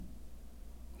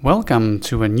Welcome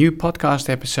to a new podcast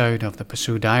episode of the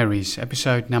Pursue Diaries,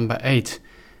 episode number 8.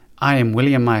 I am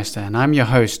William Meister and I'm your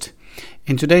host.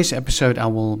 In today's episode I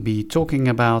will be talking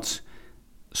about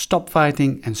stop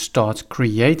fighting and start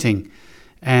creating,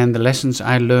 and the lessons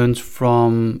I learned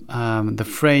from the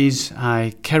phrase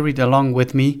I carried along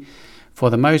with me for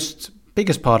the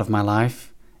biggest part of my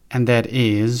life, and that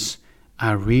is,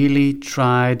 I really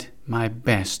tried my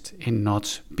best in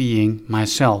not being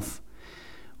myself.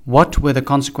 What were the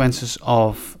consequences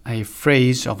of a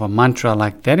phrase, of a mantra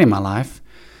like that in my life,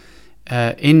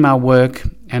 in my work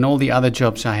and all the other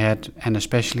jobs I had, and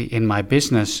especially in my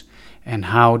business? And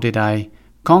how did I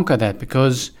conquer that?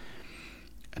 Because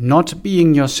not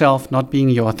being yourself, not being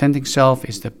your authentic self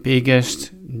is the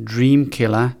biggest dream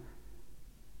killer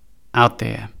out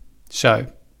there. So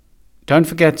don't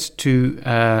forget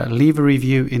to leave a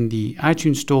review in the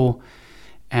iTunes store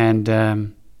and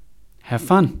have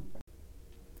fun.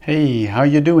 Hey, how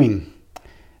you doing?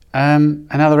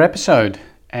 Another episode,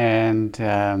 and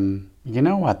you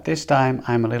know what? This time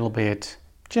I'm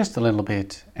just a little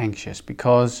bit anxious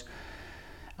because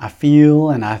I feel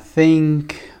and I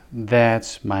think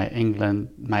that my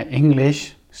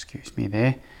English,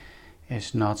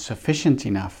 is not sufficient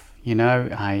enough. You know,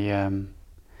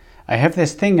 I have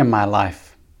this thing in my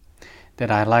life that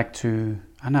I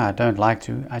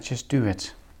just do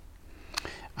it.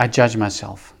 I judge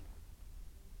myself.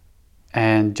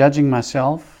 And judging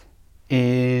myself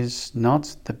is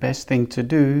not the best thing to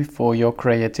do for your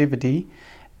creativity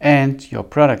and your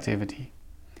productivity.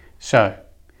 So,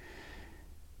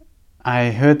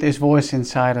 I heard this voice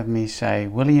inside of me say,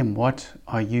 William, what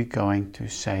are you going to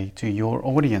say to your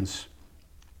audience?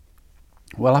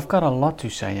 Well, I've got a lot to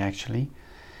say actually.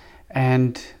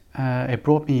 And it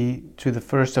brought me to the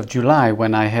 1st of July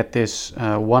when I had this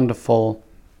wonderful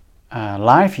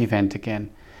live event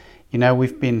again. You know,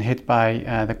 we've been hit by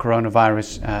the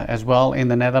coronavirus as well in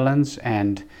the Netherlands,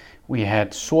 and we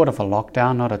had sort of a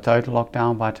lockdown, not a total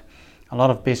lockdown, but a lot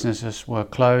of businesses were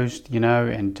closed, you know,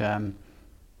 and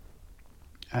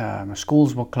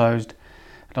schools were closed.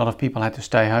 A lot of people had to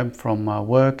stay home from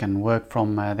work and work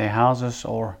from their houses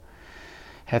or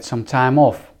had some time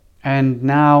off. And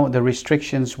now the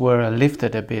restrictions were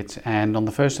lifted a bit, and on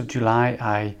the 1st of July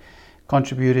I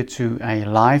contributed to a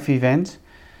live event.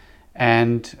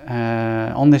 And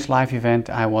on this live event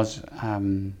I was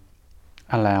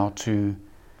allowed to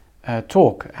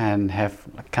talk and have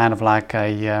kind of like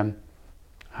a,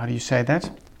 how do you say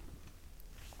that?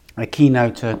 A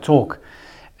keynote talk.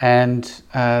 And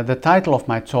the title of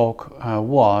my talk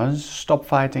was Stop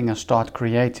Fighting and Start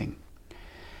Creating.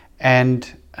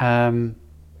 And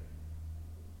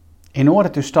in order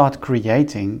to start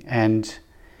creating and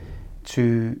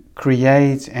to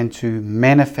create and to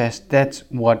manifest that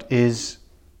what is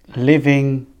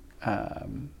living,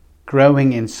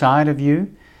 growing inside of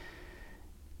you,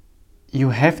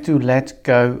 you have to let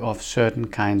go of certain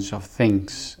kinds of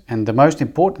things. And the most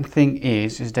important thing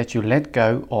is that you let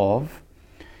go of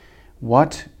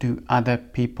what do other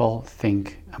people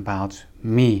think about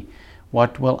me?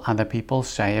 What will other people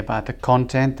say about the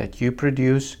content that you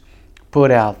produce,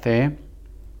 put out there?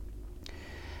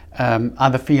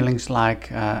 Other feelings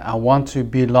like I want to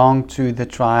belong to the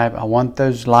tribe, I want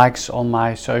those likes on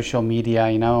my social media,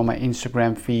 you know, on my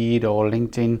Instagram feed or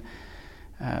LinkedIn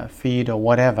feed or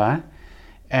whatever,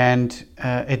 and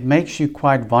it makes you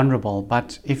quite vulnerable.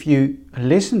 But if you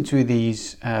listen to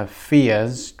these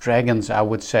fears, dragons I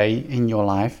would say, in your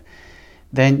life,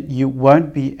 then you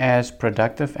won't be as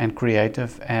productive and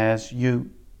creative as you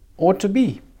ought to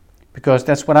be, because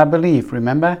that's what I believe.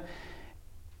 Remember,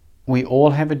 we all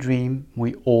have a dream,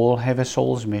 we all have a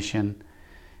soul's mission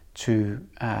to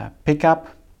pick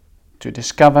up, to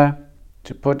discover,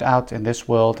 to put out in this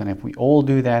world. And if we all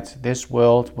do that, this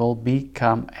world will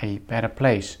become a better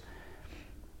place.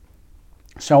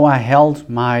 So I held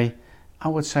my, I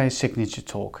would say, signature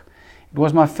talk. It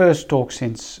was my first talk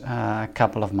since a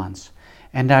couple of months.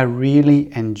 And I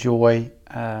really enjoy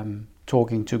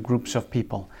talking to groups of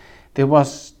people.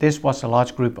 This was a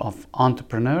large group of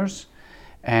entrepreneurs,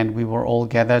 and we were all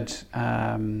gathered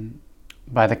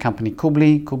by the company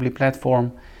Kubli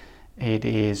platform. It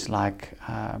is like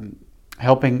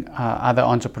helping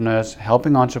entrepreneurs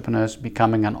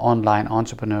becoming an online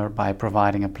entrepreneur by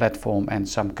providing a platform and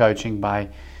some coaching by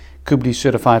Kubli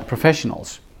certified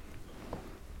professionals.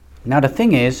 Now the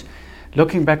thing is,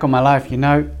 looking back on my life, you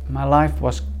know, my life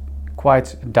was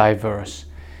quite diverse.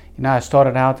 You know, I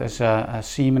started out as a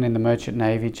seaman in the Merchant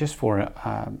Navy just for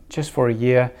a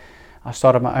year. I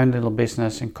started my own little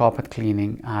business in carpet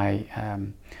cleaning. I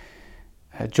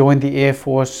joined the Air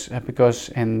Force because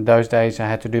in those days I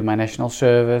had to do my national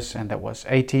service, and that was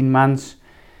 18 months.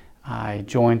 I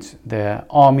joined the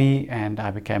army and I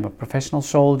became a professional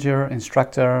soldier,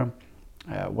 instructor,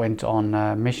 went on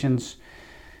missions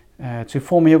to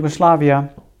former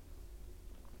Yugoslavia,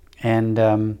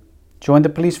 and joined the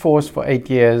police force for 8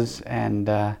 years, and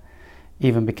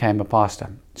even became a pastor.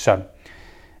 So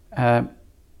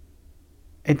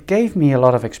it gave me a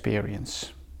lot of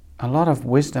experience, a lot of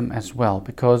wisdom as well,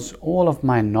 because all of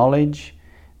my knowledge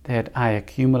that I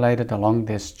accumulated along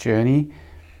this journey,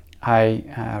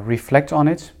 I reflect on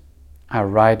it, I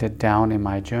write it down in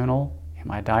my journal, in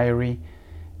my diary,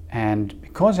 and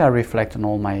because I reflect on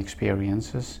all my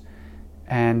experiences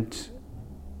and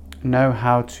know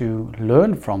how to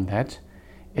learn from that,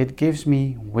 it gives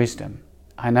me wisdom.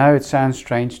 I know it sounds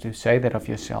strange to say that of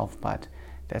yourself, but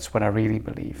that's what I really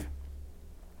believe.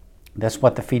 That's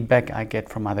what the feedback I get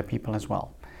from other people as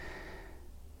well.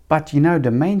 But you know,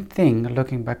 the main thing,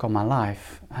 looking back on my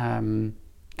life,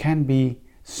 can be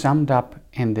summed up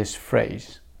in this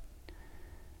phrase: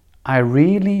 I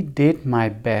really did my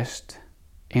best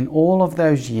in all of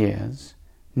those years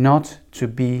not to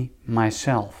be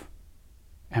myself.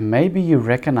 And maybe you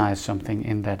recognize something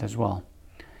in that as well.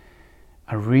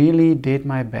 I really did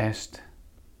my best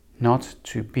not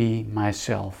to be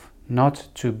myself, not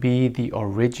to be the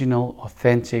original,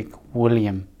 authentic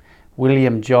William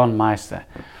John Meister.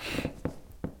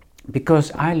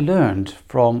 Because I learned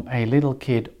from a little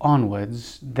kid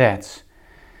onwards that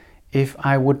if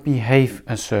I would behave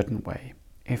a certain way,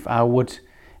 if I would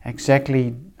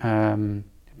exactly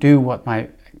do what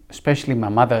especially my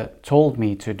mother told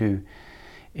me to do,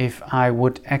 if I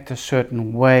would act a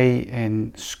certain way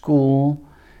in school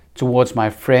towards my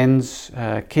friends,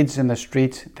 kids in the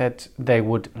street, that they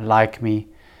would like me.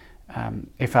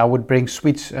 If I would bring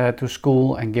sweets to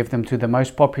school and give them to the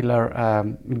most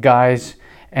popular guys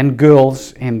and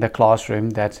girls in the classroom,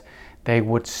 that they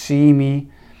would see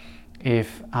me.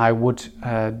 If I would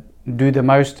do the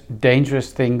most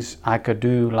dangerous things I could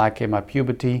do, like in my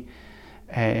puberty,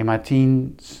 in my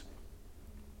teens,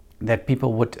 that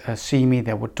people would see me,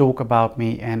 they would talk about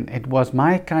me, and it was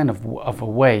my kind of a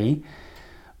way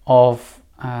of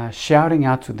shouting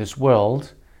out to this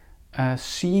world,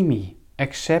 see me,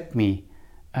 accept me,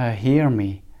 hear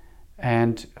me,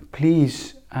 and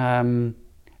please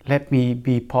let me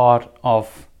be part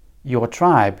of your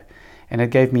tribe. And it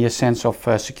gave me a sense of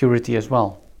security as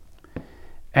well.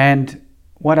 And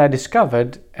what I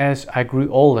discovered as I grew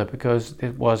older, because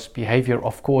it was behavior,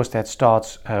 of course, that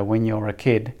starts when you're a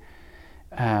kid,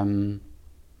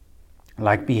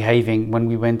 like behaving when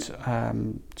we went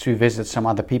to visit some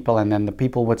other people, and then the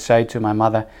people would say to my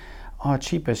mother, "Oh,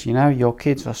 Cheapers, you know, your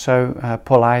kids are so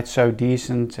polite, so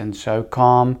decent, and so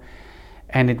calm."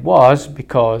 And it was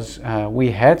because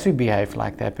we had to behave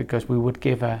like that, because we would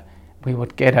get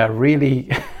a really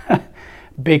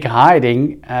big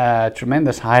hiding,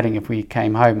 tremendous hiding, if we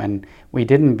came home and we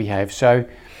didn't behave. So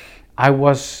I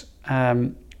was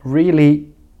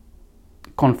really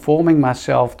conforming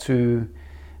myself to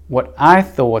what I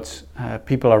thought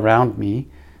people around me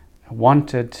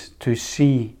wanted to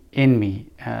see in me,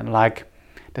 like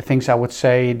the things I would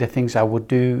say, the things I would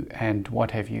do, and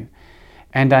what have you.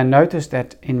 And I noticed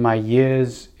that in my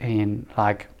years in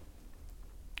like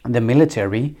the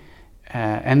military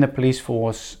and the police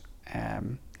force,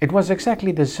 it was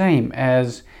exactly the same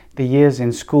as the years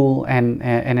in school and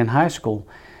in high school.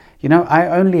 You know, I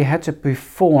only had to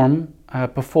perform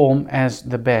as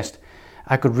the best.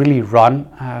 I could really run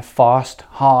fast,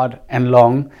 hard, and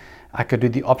long. I could do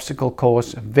the obstacle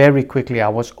course very quickly. I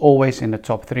was always in the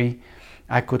top 3.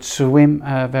 I could swim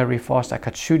very fast. I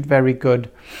could shoot very good.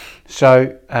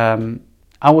 So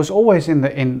I was always in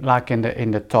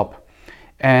the top,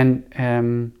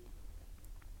 and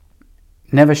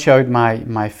never showed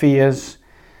my fears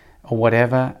or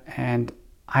whatever. And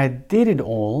I did it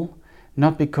all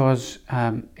not because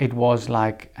it was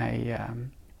like a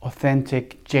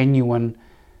authentic, genuine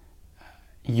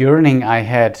yearning I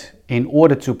had in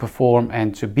order to perform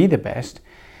and to be the best.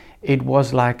 It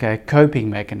was like a coping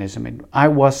mechanism. I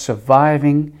was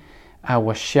surviving. I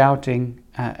was shouting,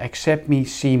 accept me,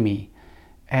 see me.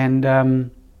 And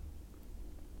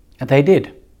they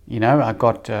did. You know, I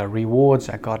got rewards,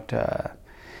 I got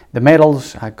the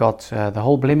medals, I got the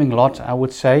whole blimmin' lot, I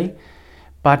would say.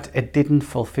 But it didn't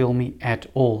fulfill me at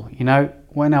all. You know,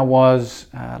 when I was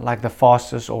like the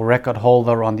fastest or record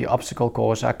holder on the obstacle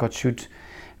course, I could shoot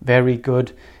very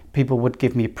good. People would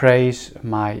give me praise.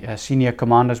 My senior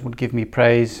commanders would give me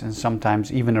praise, and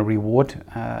sometimes even a reward,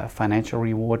 financial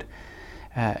reward,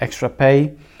 extra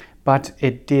pay. But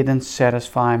it didn't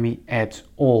satisfy me at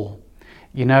all.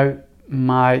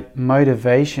 my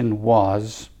motivation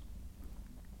was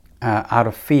out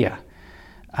of fear.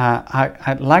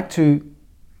 I'd like to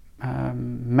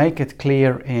make it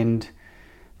clear in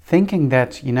thinking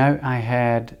that, I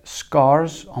had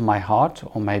scars on my heart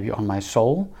or maybe on my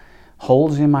soul,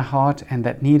 holes in my heart, and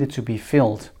that needed to be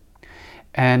filled.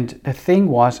 And the thing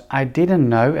was, I didn't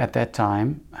know at that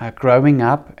time, growing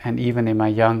up and even in my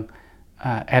young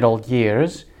adult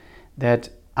years, that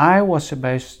I was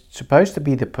supposed to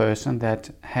be the person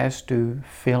that has to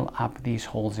fill up these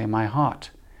holes in my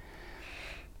heart.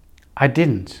 I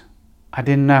didn't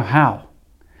know how.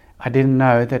 I didn't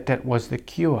know that was the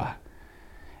cure.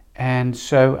 And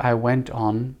so I went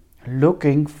on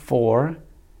looking for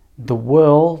the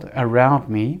world around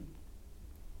me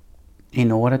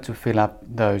in order to fill up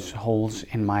those holes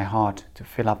in my heart, to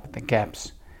fill up the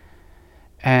gaps.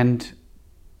 And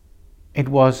it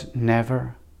was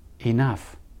never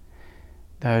enough.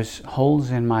 Those holes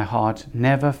in my heart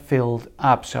never filled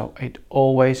up, so it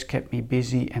always kept me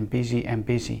busy and busy and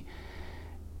busy.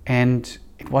 And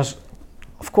it was,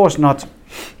 of course, not,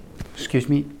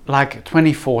 like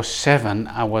 24/7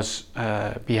 I was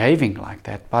behaving like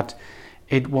that, but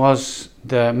it was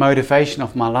the motivation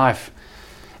of my life.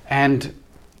 And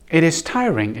it is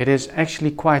tiring. It is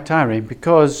actually quite tiring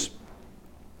because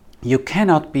you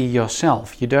cannot be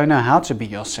yourself. You don't know how to be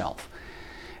yourself.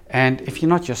 And if you're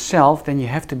not yourself, then you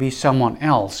have to be someone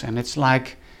else. And it's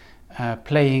like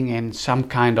playing in some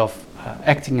kind of,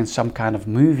 acting in some kind of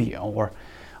movie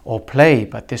or play.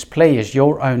 But this play is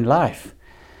your own life.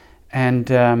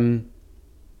 And, and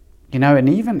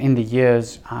even in the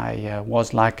years I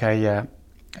was like a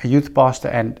youth pastor,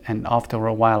 and after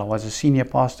a while I was a senior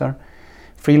pastor,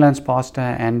 freelance pastor,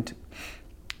 and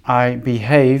I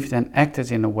behaved and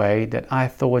acted in a way that I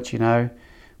thought,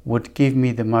 would give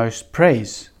me the most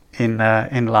praise in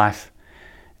life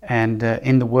and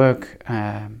in the work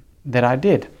that I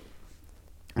did,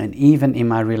 and even in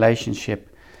my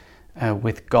relationship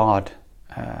with God,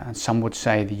 and some would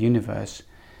say the universe,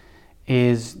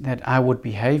 is that I would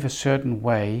behave a certain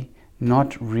way,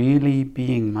 not really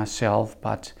being myself,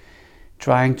 but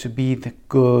trying to be the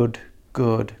good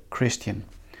Christian.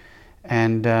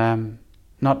 And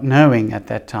not knowing at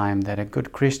that time that a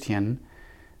good Christian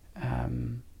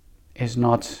is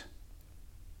not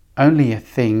only a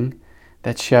thing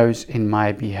that shows in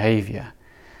my behavior.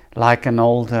 Like an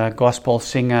old gospel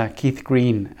singer, Keith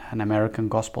Green, an American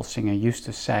gospel singer, used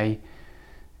to say,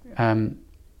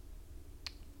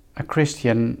 a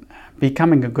Christian,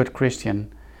 becoming a good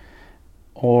Christian,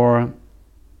 or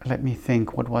let me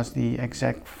think, what was the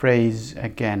exact phrase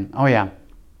again? Oh yeah.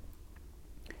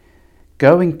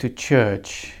 Going to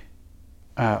church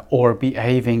or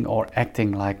behaving or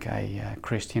acting like a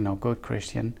Christian or good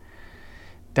Christian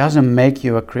doesn't make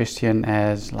you a Christian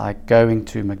as like going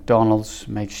to McDonald's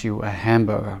makes you a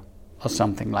hamburger or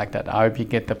something like that. I hope you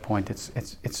get the point.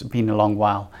 It's been a long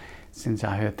while since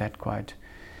I heard that quote.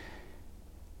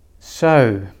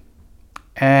 So,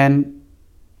 and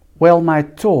well, my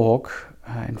talk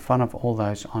in front of all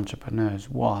those entrepreneurs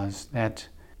was that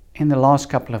in the last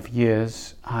couple of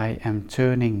years, I am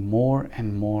turning more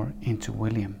and more into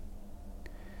William.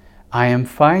 I am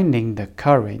finding the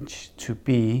courage to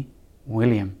be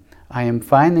William. I am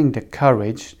finding the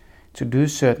courage to do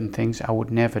certain things I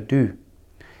would never do,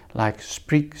 like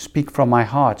speak from my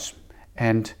heart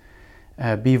and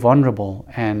be vulnerable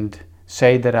and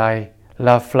say that I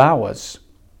love flowers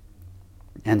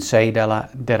and say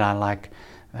that I like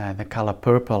the color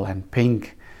purple and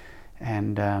pink,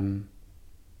 and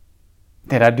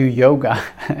that I do yoga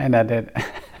and I did.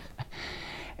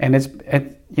 And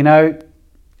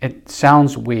it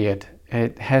sounds weird.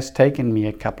 It has taken me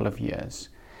a couple of years.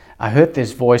 I heard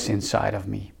this voice inside of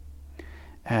me.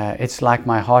 It's like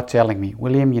my heart telling me,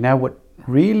 William, what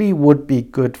really would be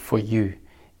good for you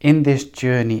in this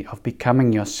journey of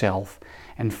becoming yourself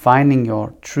and finding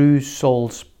your true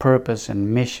soul's purpose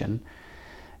and mission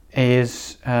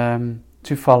is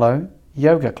to follow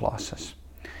yoga classes.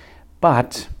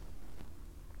 But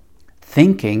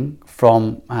thinking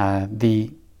from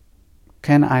the,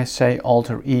 can I say,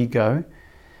 alter ego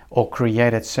or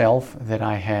created self that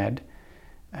I had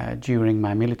during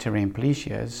my military and police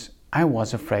years, I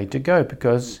was afraid to go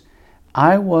because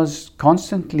I was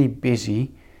constantly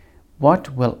busy.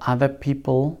 What will other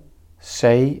people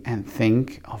say and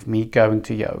think of me going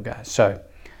to yoga? So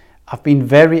I've been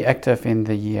very active in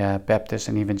the Baptist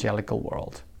and evangelical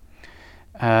world.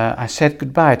 I said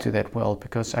goodbye to that world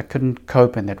because I couldn't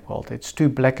cope in that world. It's too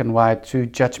black and white, too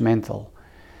judgmental.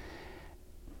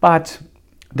 But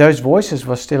those voices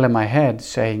were still in my head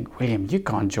saying, William, you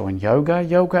can't join yoga.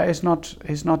 Yoga is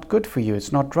not good for you.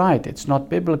 It's not right. It's not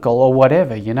biblical or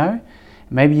whatever, you know.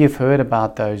 Maybe you've heard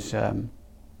about those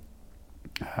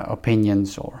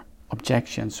opinions or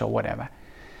objections or whatever.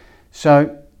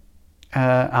 So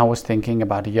I was thinking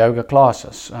about the yoga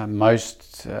classes.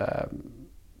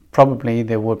 Probably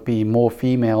there would be more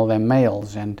female than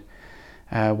males, and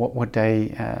what would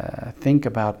they think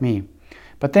about me?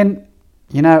 But then,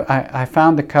 you know, I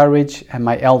found the courage, and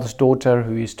my eldest daughter,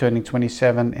 who is turning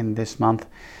 27 in this month,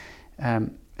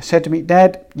 said to me,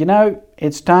 Dad, you know,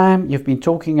 it's time, you've been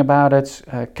talking about it,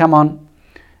 come on,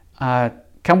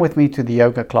 come with me to the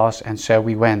yoga class. And so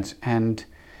we went, and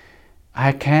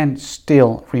I can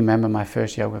still remember my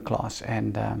first yoga class,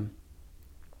 and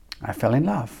I fell in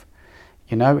love.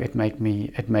 You know, it made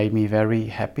me very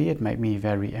happy, it made me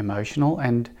very emotional,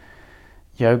 and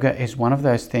yoga is one of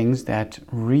those things that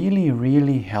really,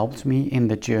 really helped me in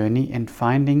the journey in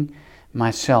finding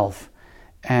myself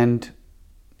and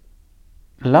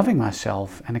loving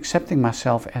myself and accepting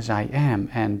myself as I am,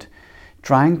 and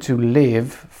trying to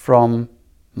live from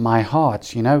my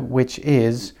heart, you know, which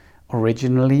is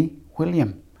originally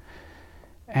William.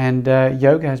 And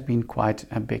yoga has been quite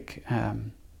a big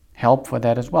help for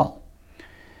that as well.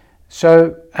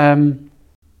 So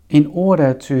in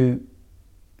order to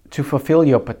fulfill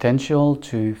your potential,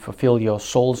 to fulfill your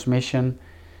soul's mission,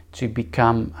 to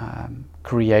become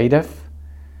creative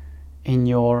in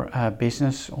your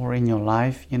business or in your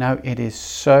life, you know, it is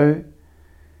so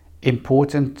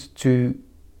important to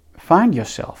find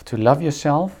yourself, to love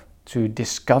yourself, to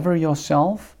discover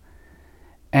yourself,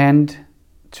 and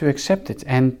to accept it,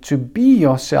 and to be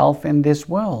yourself in this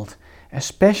world,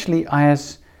 especially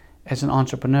as an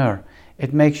entrepreneur.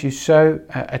 It makes you so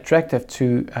attractive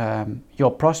to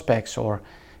your prospects or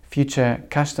future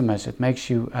customers. It makes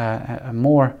you a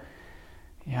more,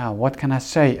 what can I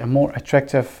say, a more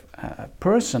attractive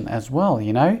person as well,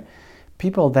 you know.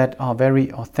 People that are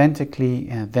very authentically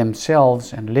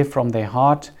themselves and live from their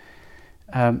heart,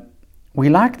 we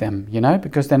like them, you know,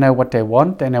 because they know what they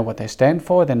want, they know what they stand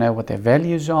for, they know what their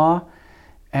values are,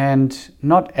 and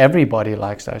not everybody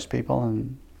likes those people.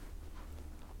 And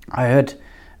I heard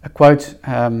a quote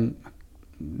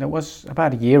that was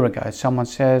about a year ago. Someone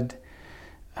said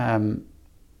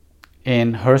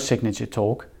in her signature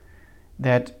talk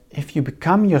that if you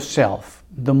become yourself,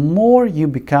 the more you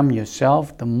become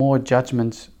yourself, the more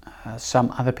judgments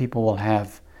some other people will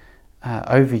have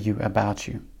over you, about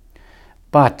you.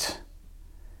 But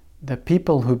the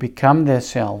people who become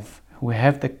themselves, who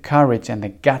have the courage and the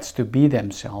guts to be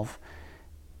themselves,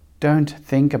 don't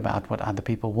think about what other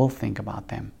people will think about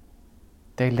them.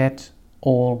 They let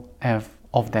all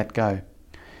of that go,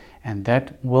 and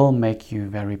that will make you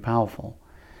very powerful.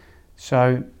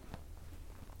 So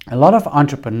a lot of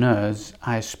entrepreneurs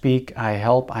I speak, I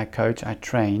help, I coach, I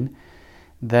train,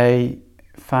 they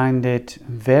find it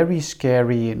very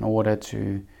scary in order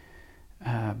to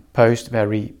post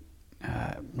very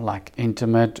like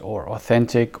intimate or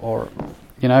authentic or,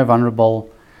 you know,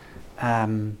 vulnerable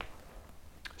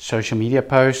social media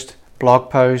post,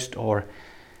 blog post, or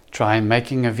try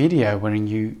making a video wherein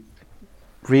you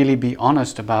really be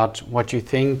honest about what you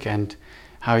think and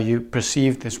how you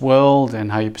perceive this world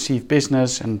and how you perceive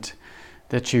business, and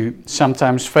that you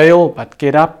sometimes fail but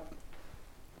get up.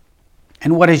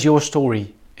 And what is your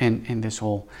story in this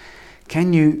whole?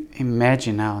 Can you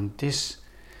imagine now in this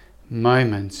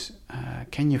moment,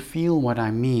 can you feel what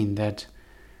I mean, that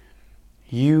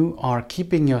you are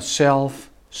keeping yourself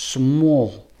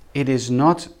small? It is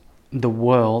not the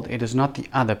world, it is not the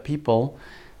other people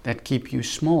that keep you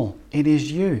small. It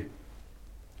is you.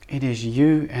 It is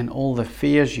you and all the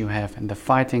fears you have and the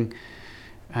fighting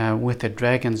with the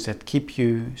dragons that keep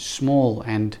you small.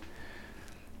 And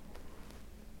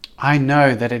I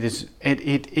know that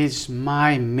it is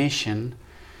my mission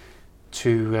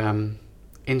to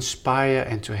inspire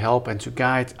and to help and to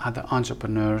guide other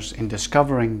entrepreneurs in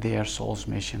discovering their soul's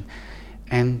mission,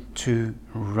 and to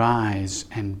rise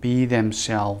and be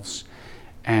themselves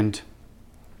and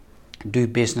do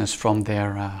business from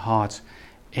their hearts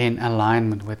in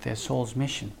alignment with their soul's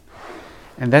mission.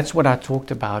 And that's what I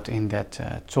talked about in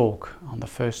that talk on the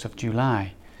 1st of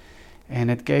July.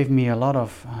 And it gave me a lot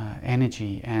of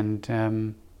energy.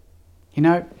 And, you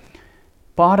know,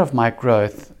 part of my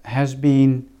growth has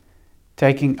been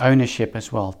taking ownership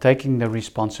as well, taking the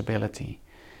responsibility.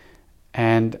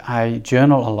 And I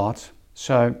journal a lot.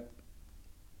 So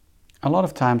a lot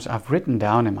of times I've written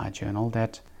down in my journal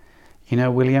that, you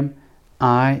know, William,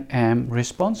 I am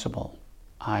responsible.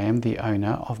 I am the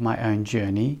owner of my own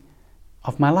journey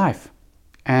of my life.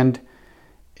 And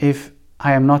if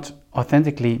I am not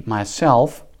authentically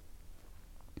myself,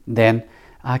 then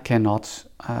I cannot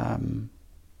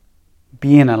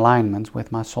be in alignment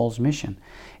with my soul's mission.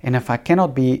 And if I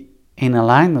cannot be in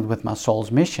alignment with my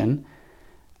soul's mission,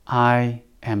 I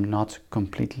am not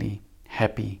completely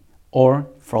happy or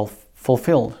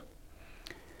fulfilled.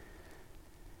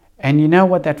 And you know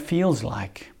what that feels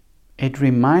like? It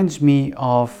reminds me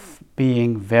of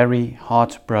being very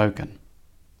heartbroken.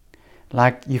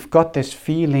 Like you've got this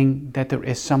feeling that there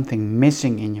is something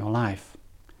missing in your life.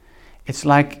 It's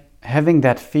like having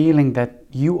that feeling that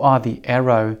you are the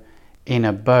arrow in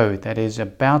a bow that is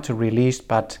about to release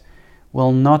but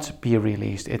will not be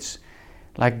released. It's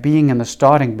like being in the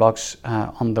starting blocks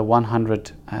on the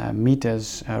 100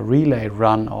 meters relay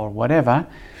run or whatever,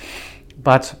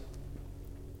 but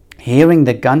hearing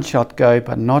the gunshot go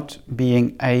but not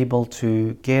being able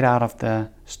to get out of the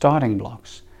starting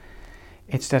blocks.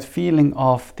 It's that feeling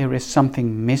of there is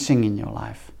something missing in your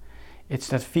life. It's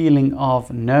that feeling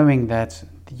of knowing that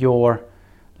your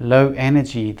low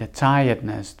energy, the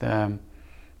tiredness, the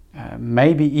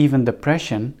maybe even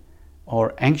depression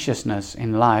or anxiousness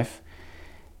in life,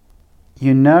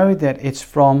 you know that it's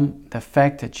from the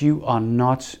fact that you are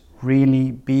not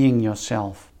really being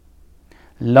yourself,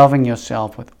 loving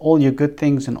yourself with all your good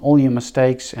things and all your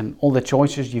mistakes and all the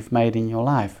choices you've made in your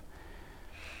life.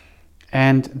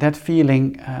 And that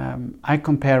feeling, I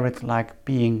compare it like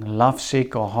being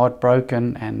lovesick or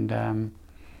heartbroken, and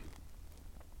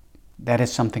that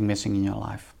is something missing in your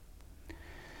life.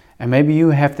 And maybe you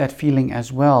have that feeling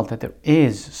as well, that there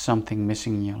is something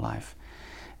missing in your life.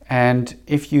 And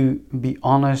if you be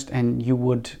honest and you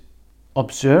would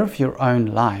observe your own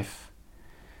life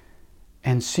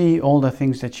and see all the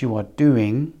things that you are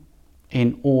doing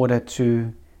in order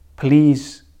to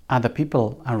please other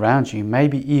people around you,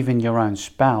 maybe even your own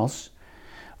spouse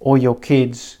or your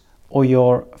kids or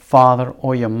your father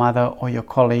or your mother or your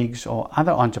colleagues or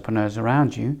other entrepreneurs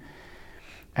around you,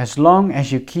 as long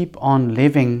as you keep on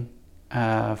living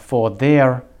for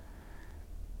their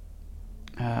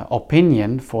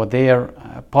opinion, for their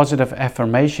positive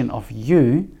affirmation of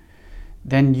you,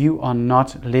 then you are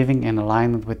not living in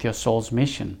alignment with your soul's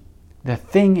mission. The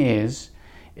thing is,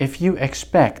 if you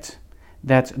expect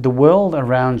that the world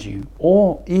around you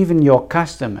or even your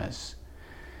customers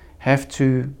have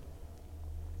to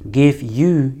give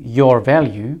you your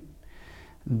value,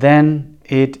 then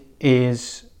it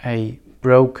is a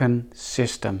broken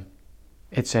system.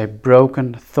 It's a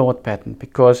broken thought pattern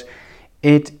because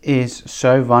it is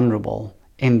so vulnerable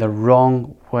in the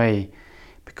wrong way,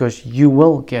 because you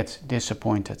will get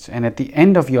disappointed. And at the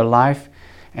end of your life,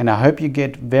 and I hope you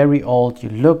get very old, you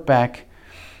look back,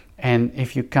 and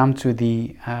if you come to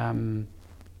the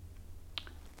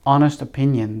honest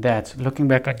opinion that looking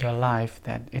back at your life,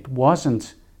 that it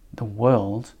wasn't the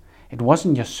world, it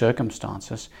wasn't your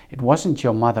circumstances, it wasn't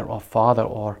your mother or father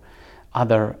or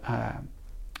other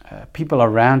people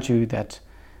around you that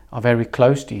are very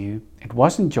close to you, it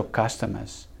wasn't your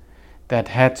customers that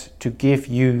had to give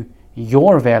you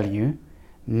your value.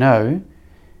 No,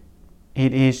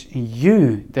 it is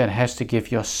you that has to give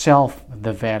yourself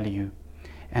the value.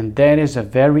 And that is a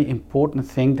very important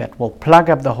thing that will plug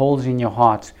up the holes in your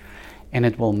heart, and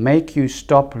it will make you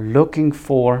stop looking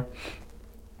for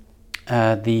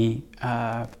the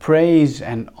praise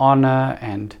and honor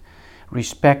and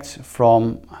respect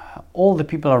from all the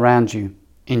people around you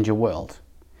in your world.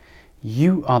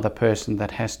 You are the person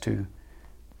that has to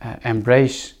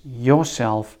embrace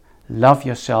yourself, love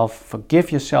yourself,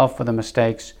 forgive yourself for the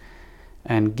mistakes,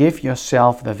 and give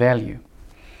yourself the value.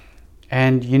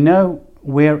 And you know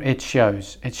where it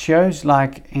shows. It shows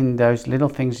like in those little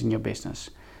things in your business.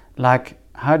 Like,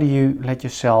 how do you let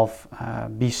yourself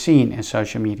be seen in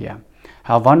social media?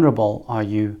 How vulnerable are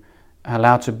you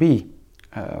allowed to be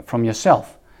from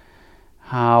yourself?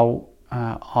 How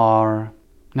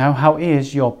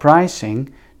is your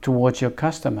pricing towards your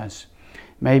customers?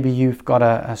 Maybe you've got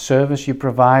a service you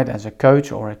provide as a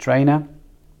coach or a trainer,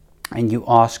 and you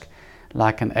ask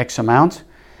like an X amount,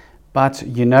 but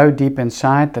you know deep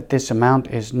inside that this amount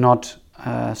is not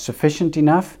sufficient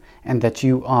enough, and that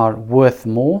you are worth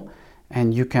more,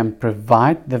 and you can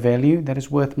provide the value that is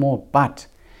worth more, but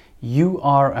you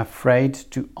are afraid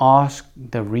to ask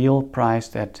the real price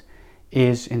that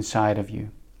is inside of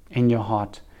you, in your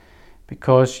heart,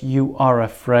 because you are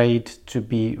afraid to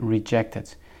be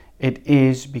rejected. It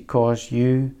is because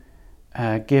you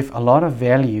give a lot of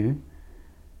value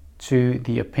to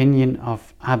the opinion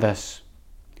of others.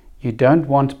 You don't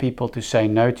want people to say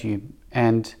no to you,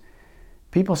 and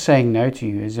people saying no to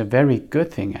you is a very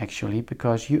good thing actually,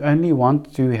 because you only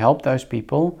want to help those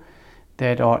people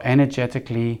that are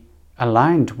energetically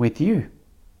aligned with you.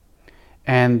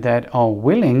 and that are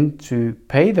willing to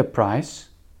pay the price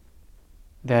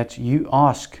that you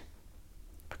ask.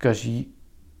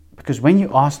 Because when you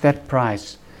ask that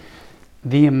price,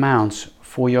 the amounts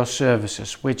for your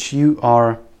services, which you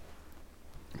are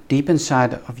deep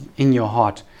inside in your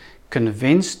heart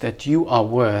convinced that you are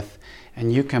worth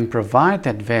and you can provide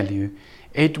that value,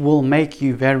 it will make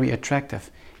you very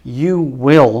attractive. You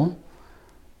will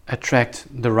attract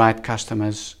the right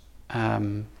customers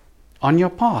on your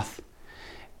path.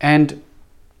 And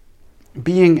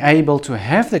being able to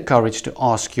have the courage to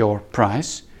ask your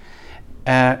price,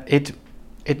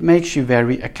 it makes you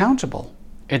very accountable.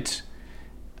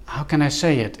 How can I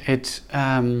say it? It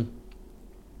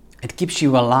keeps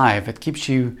you alive. It keeps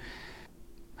you.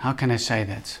 How can I say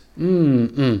that?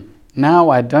 Now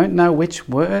I don't know which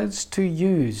words to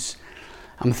use.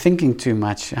 I'm thinking too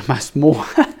much. I must more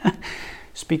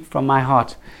speak from my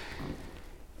heart.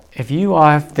 If you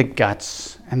have the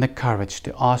guts and the courage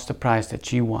to ask the price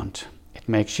that you want, it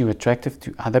makes you attractive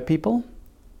to other people,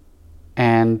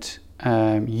 and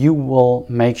you will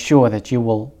make sure that you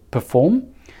will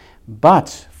perform.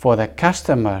 But for the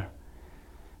customer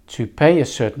to pay a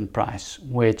certain price,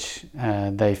 which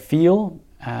they feel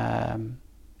and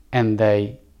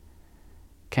they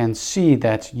can see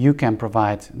that you can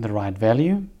provide the right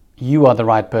value, you are the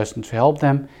right person to help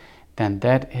them, then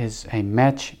that is a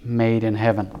match made in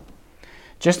heaven.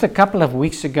 Just a couple of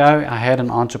weeks ago, I had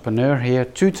an entrepreneur here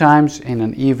 2 times in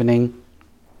an evening,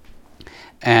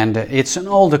 and it's an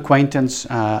old acquaintance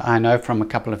I know from a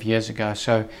couple of years ago.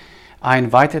 So I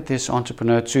invited this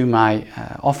entrepreneur to my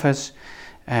office,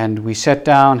 and we sat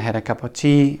down, had a cup of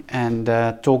tea, and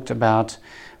talked about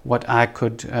what I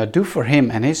could do for him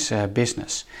and his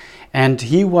business. And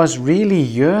he was really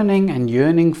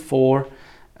yearning for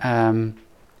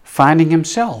finding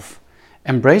himself,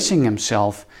 embracing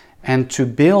himself, and to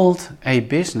build a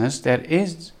business that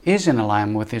is in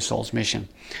alignment with his soul's mission.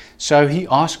 So he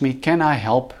asked me, can I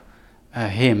help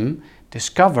him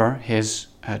discover his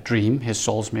dream, his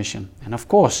soul's mission? And of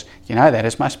course, that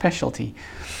is my specialty.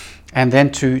 And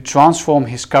then to transform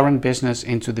his current business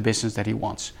into the business that he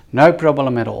wants. No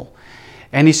problem at all.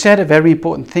 And he said a very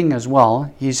important thing as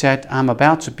well. He said, I'm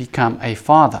about to become a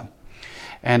father.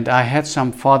 And I had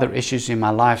some father issues in my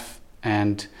life,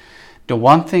 and the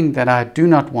one thing that I do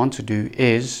not want to do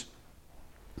is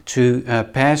to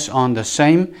pass on the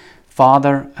same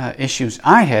father issues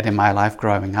I had in my life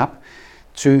growing up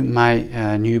to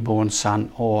my newborn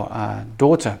son or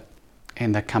daughter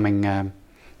in the coming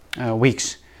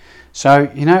weeks. So,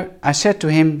 I said to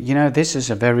him, this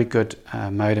is a very good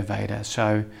motivator.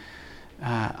 So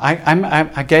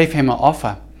I gave him an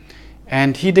offer,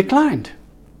 and he declined.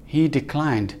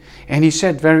 And he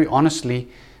said very honestly,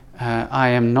 I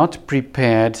am not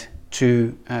prepared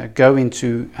to go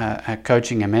into a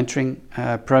coaching and mentoring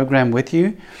program with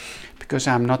you, because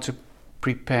I'm not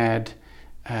prepared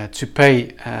to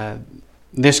pay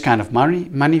this kind of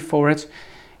money for it,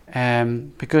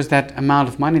 because that amount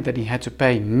of money that he had to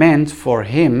pay meant for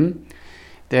him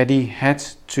that he had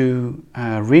to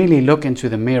really look into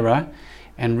the mirror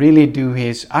and really do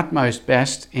his utmost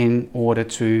best in order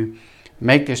to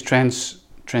make this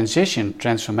transformation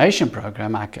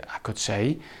program, I could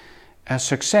say, a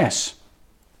success.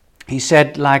 He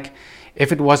said,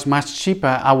 if it was much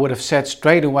cheaper, I would have said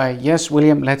straight away, yes,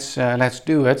 William, let's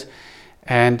do it.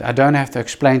 And I don't have to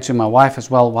explain to my wife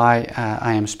as well why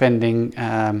I am spending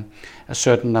a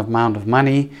certain amount of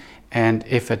money. And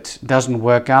if it doesn't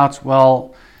work out,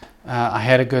 well, I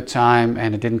had a good time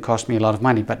and it didn't cost me a lot of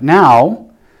money. But now,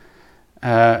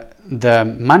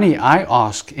 the money I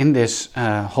ask in this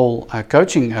whole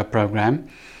coaching program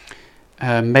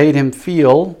made him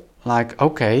feel like,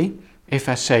 okay, if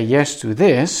I say yes to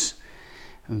this,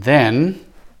 then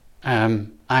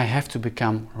I have to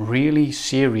become really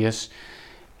serious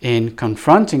in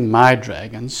confronting my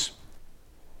dragons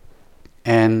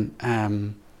and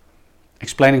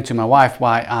explaining to my wife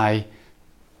why I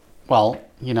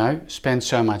spend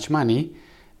so much money.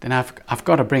 Then I've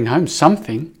got to bring home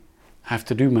something. I have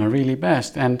to do my really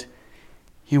best, and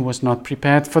he was not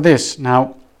prepared for this.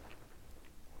 Now,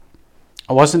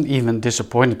 I wasn't even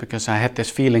disappointed, because I had this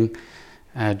feeling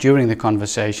during the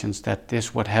conversations that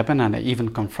this would happen, and I even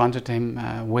confronted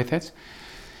him with it.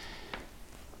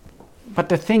 But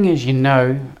the thing is,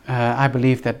 I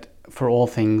believe that for all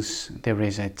things there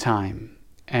is a time,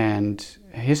 and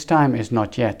his time is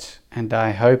not yet. And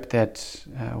I hope that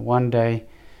one day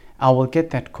I will get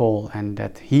that call, and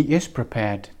that he is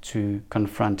prepared to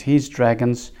confront his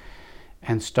dragons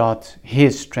and start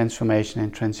his transformation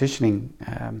and transitioning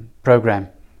program.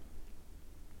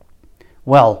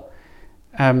 Well,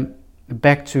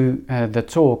 back to the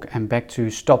talk and back to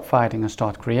stop fighting and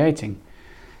start creating.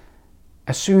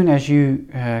 As soon as you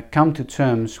come to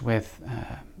terms with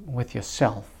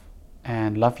yourself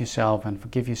and love yourself and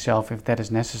forgive yourself if that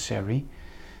is necessary,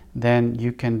 then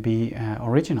you can be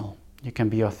original, you can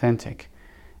be authentic,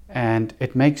 and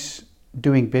it makes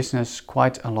doing business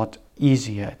quite a lot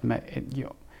easier.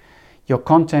 Your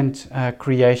content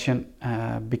creation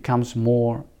becomes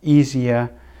more easier,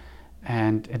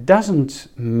 and it doesn't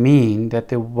mean that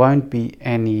there won't be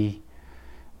any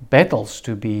battles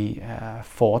to be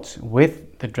fought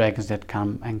with the dragons that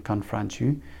come and confront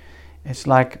you. It's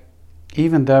like,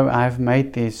 even though I've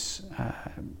made this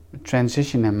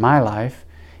transition in my life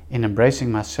in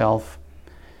embracing myself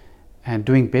and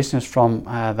doing business from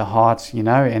the heart, in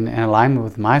alignment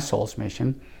with my soul's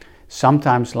mission,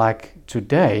 sometimes, like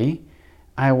today,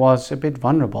 I was a bit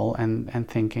vulnerable and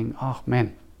thinking, oh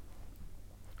man,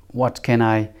 what can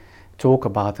I talk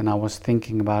about? And I was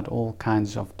thinking about all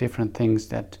kinds of different things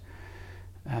that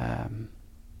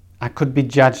I could be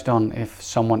judged on if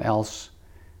someone else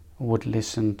would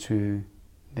listen to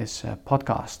this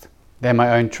podcast. They're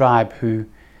my own tribe who,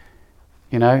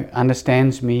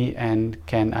 understands me and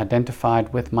can identify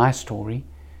with my story.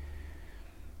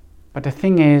 But the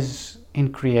thing is,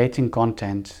 in creating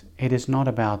content, it is not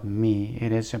about me,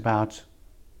 it is about,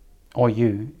 or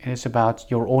you, it is about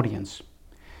your audience.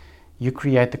 You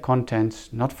create the content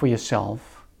not for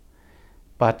yourself,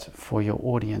 but for your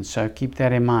audience. So keep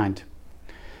that in mind.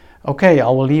 Okay, I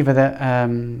will leave it at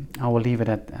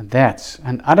that.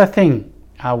 Another thing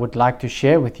I would like to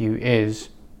share with you is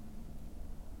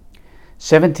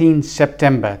 17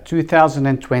 September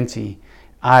 2020.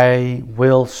 I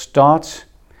will start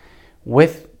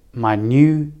with my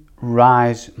new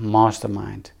Rise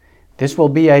Mastermind. This will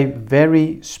be a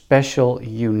very special,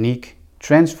 unique,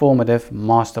 transformative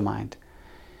mastermind.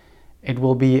 It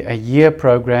will be a year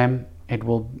program. It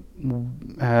will,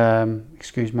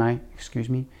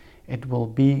 it will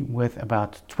be with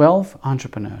about 12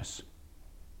 entrepreneurs.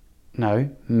 No,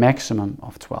 maximum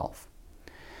of 12.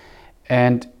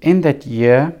 And in that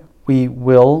year, we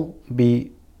will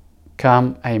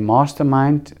become a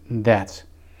mastermind that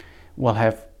will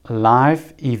have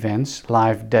live events,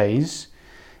 live days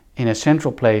in a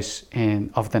central place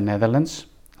of the Netherlands,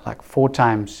 like 4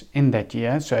 times in that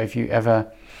year. So if you ever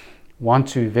want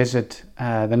to visit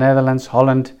the Netherlands,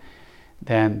 Holland,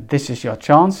 then this is your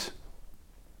chance.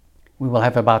 We will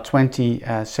have about 20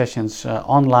 sessions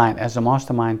online as a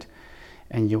mastermind,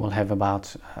 and you will have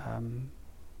about,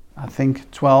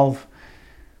 12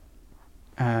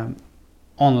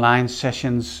 online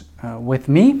sessions with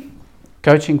me,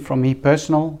 coaching from me,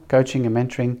 personal coaching and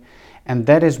mentoring. And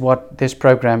that is what this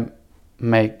program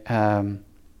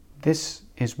this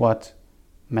is what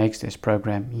makes this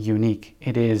program unique.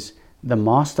 It is the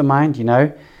mastermind,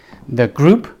 the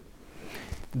group,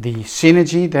 the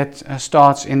synergy that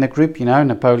starts in the group.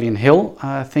 Napoleon Hill,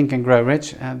 Think and Grow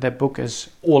Rich, that book is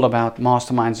all about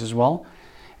masterminds as well,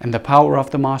 and the power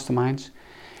of the masterminds.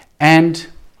 And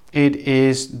it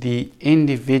is the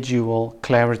individual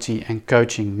clarity and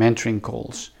coaching mentoring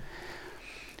calls.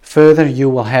 Further, you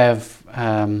will have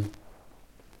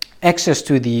access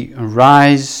to the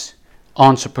Rise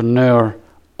Entrepreneur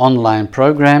online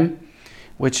program,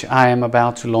 which I am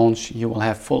about to launch. You will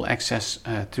have full access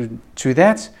to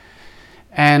that.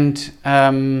 And,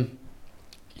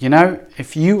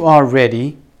 if you are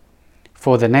ready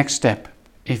for the next step,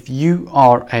 if you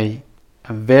are a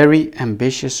very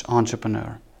ambitious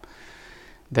entrepreneur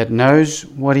that knows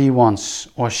what he wants,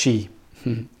 or she,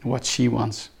 what she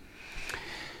wants,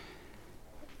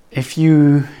 if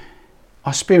you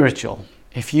are spiritual,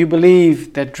 if you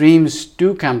believe that dreams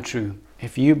do come true,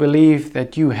 if you believe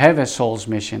that you have a soul's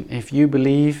mission, if you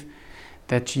believe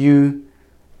that you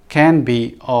can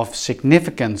be of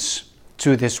significance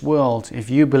to this world, if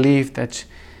you believe that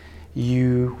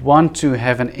you want to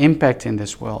have an impact in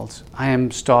this world, I am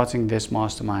starting this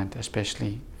mastermind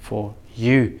especially for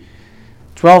you.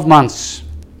 12 months,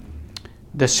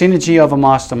 the synergy of a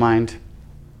mastermind,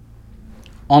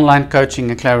 online coaching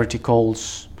and clarity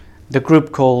calls, the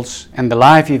group calls, and the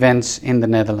live events in the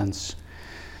Netherlands.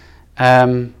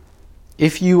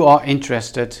 If you are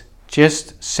interested,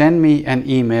 just send me an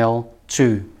email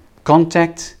to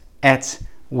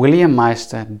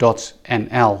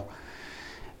contact@williammeister.nl.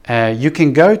 You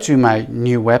can go to my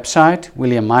new website,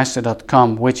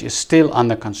 williammeister.com, which is still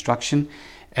under construction,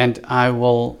 and I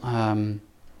will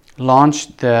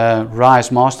launch the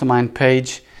Rise Mastermind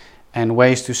page and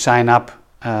ways to sign up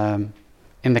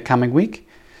in the coming week.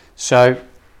 So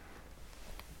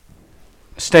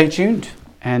stay tuned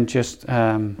and just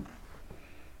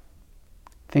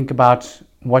think about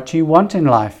what you want in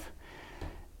life.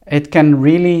 It can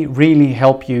really, really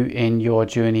help you in your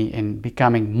journey in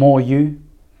becoming more you.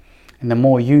 And the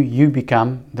more you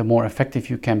become, the more effective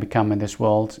you can become in this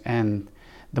world, and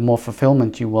the more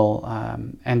fulfillment you will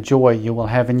and joy you will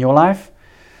have in your life.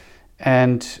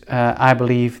 And I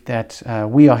believe that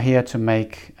we are here to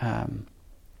make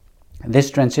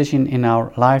this transition in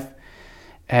our life,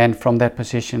 and from that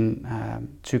position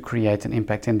to create an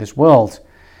impact in this world.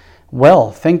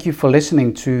 Well, thank you for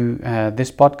listening to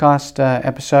this podcast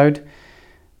episode.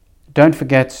 Don't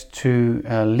forget to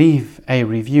leave a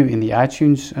review in the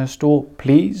iTunes store,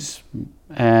 please.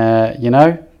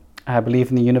 I believe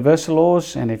in the universal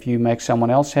laws, and if you make someone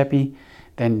else happy,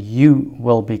 then you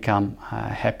will become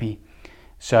happy.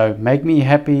 So make me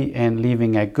happy in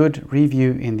leaving a good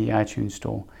review in the iTunes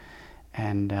store,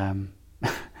 and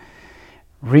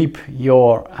reap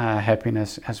your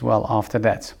happiness as well after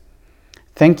that.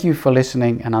 Thank you for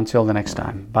listening, and until the next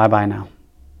time, bye bye now.